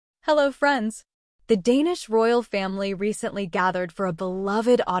Hello, friends! The Danish royal family recently gathered for a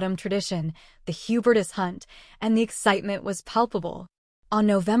beloved autumn tradition, the Hubertus hunt, and the excitement was palpable. On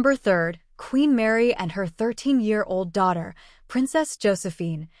November 3rd, Queen Mary and her 13-year-old daughter, Princess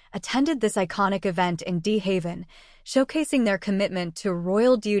Josephine, attended this iconic event in De Haven, showcasing their commitment to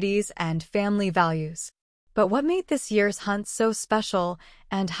royal duties and family values. But what made this year's hunt so special,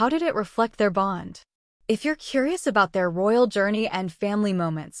 and how did it reflect their bond? If you're curious about their royal journey and family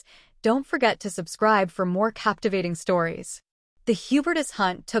moments, don't forget to subscribe for more captivating stories. The Hubertus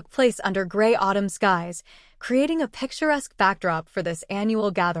hunt took place under gray autumn skies, creating a picturesque backdrop for this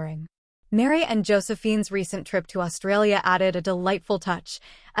annual gathering. Mary and Josephine's recent trip to Australia added a delightful touch,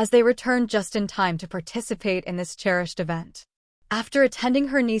 as they returned just in time to participate in this cherished event. After attending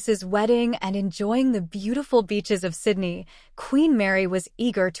her niece's wedding and enjoying the beautiful beaches of Sydney, Queen Mary was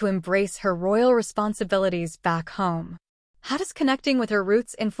eager to embrace her royal responsibilities back home. How does connecting with her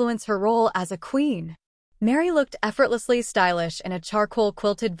roots influence her role as a queen? Mary looked effortlessly stylish in a charcoal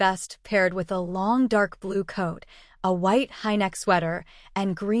quilted vest paired with a long dark blue coat, a white high-neck sweater,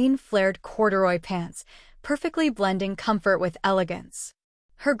 and green flared corduroy pants, perfectly blending comfort with elegance.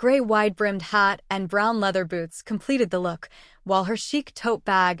 Her gray wide-brimmed hat and brown leather boots completed the look, while her chic tote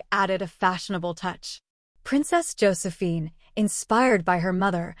bag added a fashionable touch. Princess Josephine, inspired by her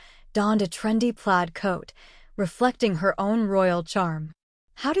mother, donned a trendy plaid coat, reflecting her own royal charm.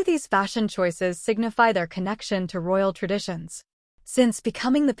 How do these fashion choices signify their connection to royal traditions? Since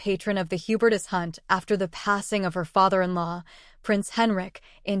becoming the patron of the Hubertus hunt after the passing of her father-in-law, Prince Henrik,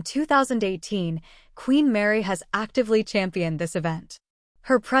 in 2018, Queen Mary has actively championed this event.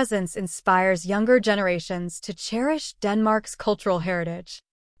 Her presence inspires younger generations to cherish Denmark's cultural heritage.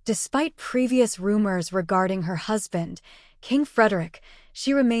 Despite previous rumors regarding her husband, King Frederik,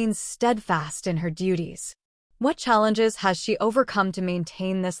 she remains steadfast in her duties. What challenges has she overcome to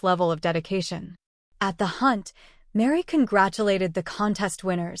maintain this level of dedication? At the hunt, Mary congratulated the contest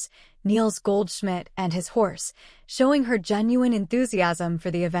winners, Niels Goldschmidt and his horse, showing her genuine enthusiasm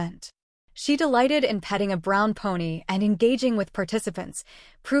for the event. She delighted in petting a brown pony and engaging with participants,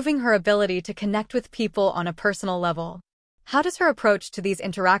 proving her ability to connect with people on a personal level. How does her approach to these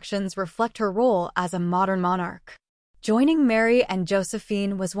interactions reflect her role as a modern monarch? Joining Mary and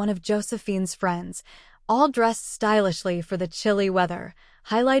Josephine was one of Josephine's friends, all dressed stylishly for the chilly weather,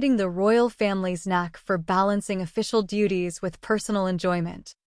 highlighting the royal family's knack for balancing official duties with personal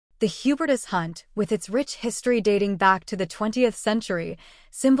enjoyment. The Hubertus hunt, with its rich history dating back to the 20th century,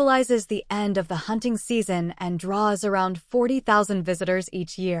 symbolizes the end of the hunting season and draws around 40,000 visitors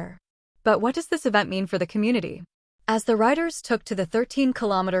each year. But what does this event mean for the community? As the riders took to the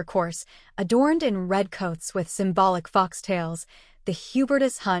 13-kilometer course, adorned in red coats with symbolic foxtails, the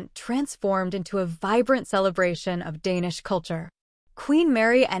Hubertus hunt transformed into a vibrant celebration of Danish culture. Queen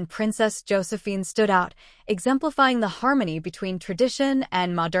Mary and Princess Josephine stood out, exemplifying the harmony between tradition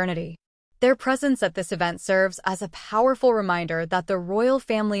and modernity. Their presence at this event serves as a powerful reminder that the royal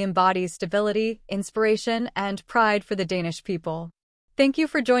family embodies stability, inspiration, and pride for the Danish people. Thank you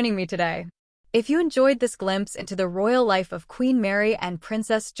for joining me today. If you enjoyed this glimpse into the royal life of Queen Mary and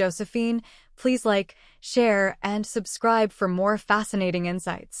Princess Josephine, please like, share, and subscribe for more fascinating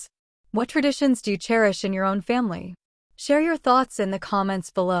insights. What traditions do you cherish in your own family? Share your thoughts in the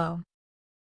comments below.